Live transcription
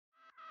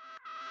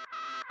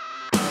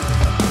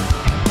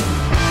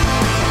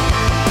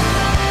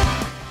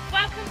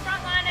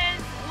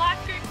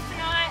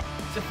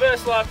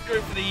first life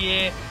group for the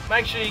year.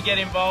 Make sure you get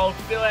involved,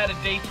 fill out a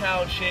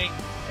detailed sheet,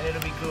 and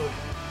it'll be good.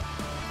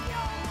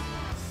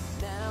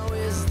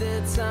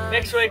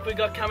 Next week we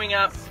got coming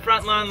up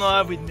Frontline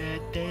Live with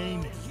Matt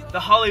Damon, the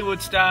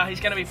Hollywood star.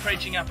 He's going to be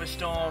preaching up a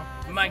storm.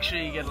 Make sure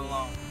you get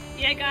along.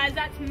 Yeah guys,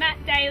 that's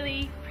Matt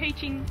Daly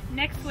preaching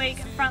next week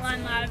at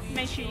Frontline Live.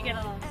 Make sure you get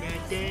along.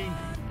 Matt Damon.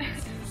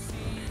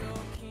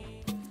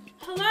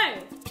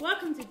 Hello,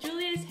 welcome to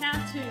Julia's How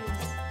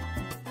To's.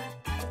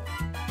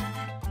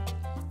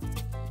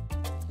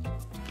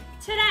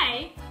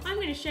 Today, I'm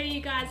going to show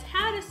you guys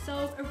how to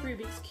solve a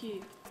Rubik's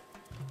Cube.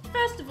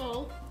 First of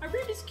all, a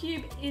Rubik's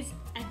Cube is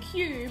a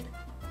cube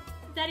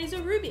that is a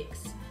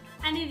Rubik's,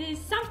 and it is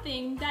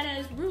something that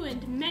has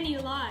ruined many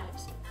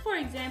lives. For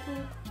example,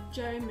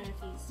 Joe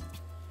Murphy's.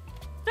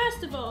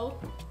 First of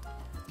all,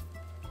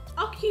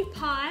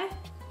 occupy,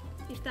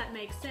 if that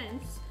makes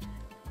sense,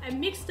 a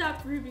mixed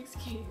up Rubik's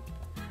Cube.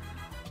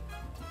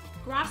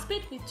 Grasp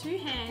it with two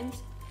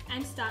hands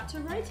and start to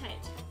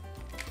rotate.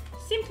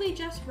 Simply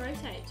just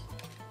rotate.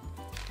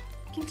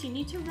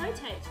 Continue to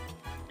rotate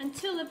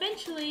until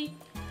eventually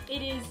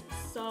it is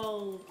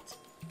solved.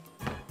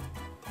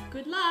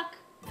 Good luck!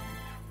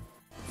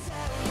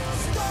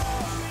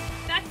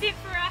 That's it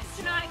for us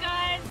tonight,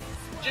 guys.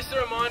 Just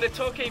a reminder,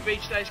 Torquay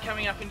Beach Day is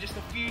coming up in just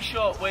a few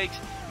short weeks.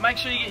 Make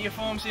sure you get your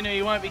forms in or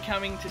you won't be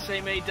coming to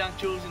see me dunk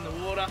Jules in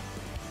the water.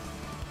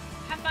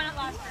 Have fun at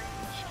live stream.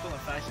 Just pull our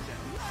faces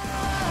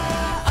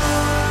out.